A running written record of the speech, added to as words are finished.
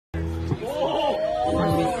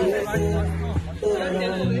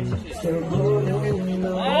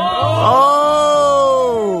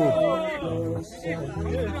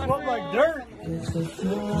Like dirt.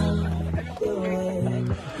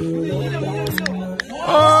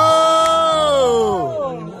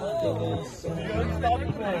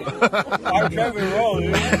 Our Trevor roll,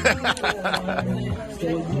 dude.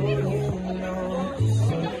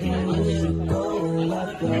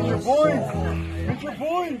 Get your points. Get your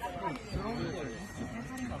points.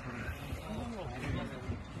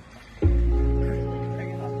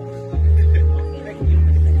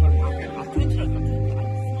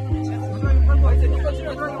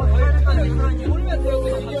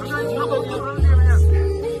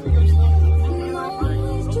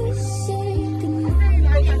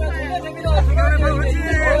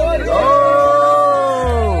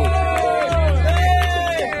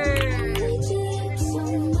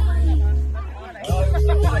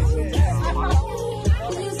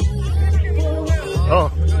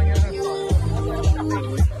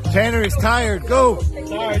 Tanner is tired. Go.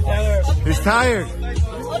 Sorry, Tanner. He's tired.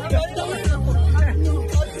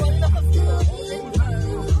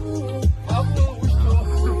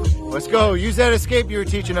 Let's go. Use that escape you were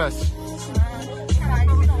teaching us.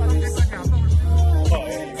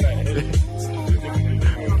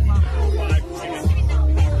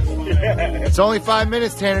 It's only 5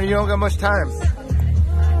 minutes, Tanner. You don't got much time.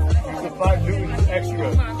 The 5 minutes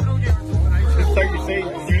extra. Just start your saying,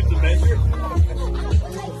 use the measure.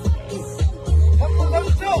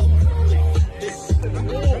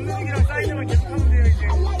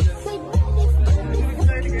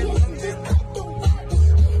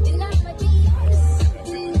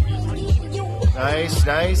 Nice,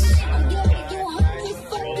 nice.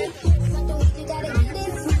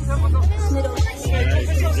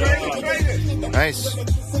 Nice.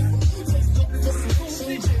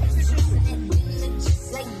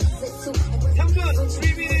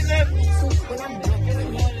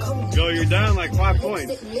 Go, you're down like 5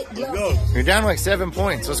 points. Let's go. You're down like 7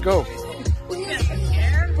 points. Let's go.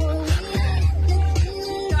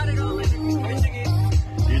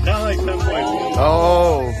 You're down like 10 points.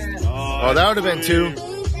 Oh. Oh, that would have been 2.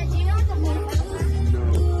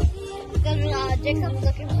 Jacob's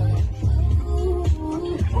looking for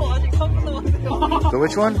So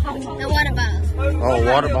which one? the water bottles. Oh,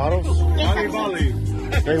 water bottles? Volley.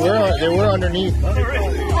 They were underneath.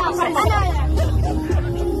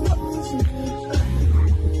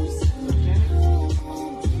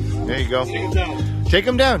 There you go. Take him down. Take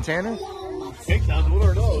them down, Tanner. Take down, what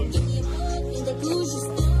are those?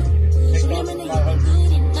 Take down 500.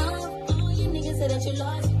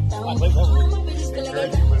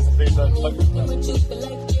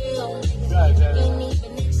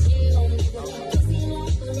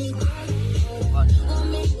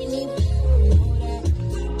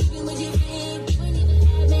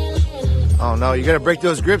 Oh no, you gotta break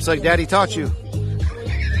those grips like Daddy taught you.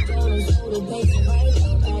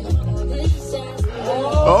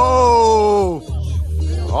 Oh!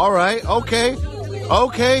 Alright, okay.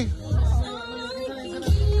 Okay.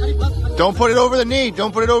 Don't put it over the knee.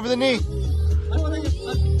 Don't put it over the knee.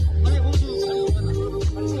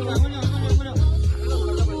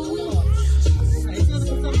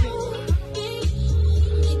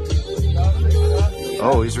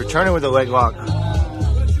 Oh, he's returning with a leg lock.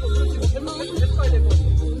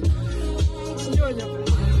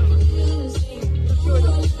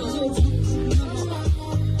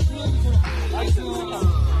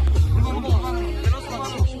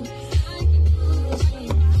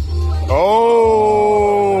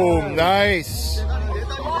 Oh, nice.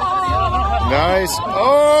 Nice.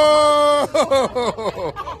 Oh,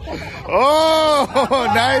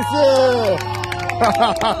 oh, nice.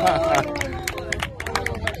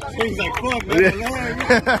 He's like, fuck, man.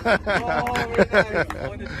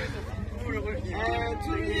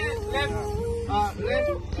 Oh,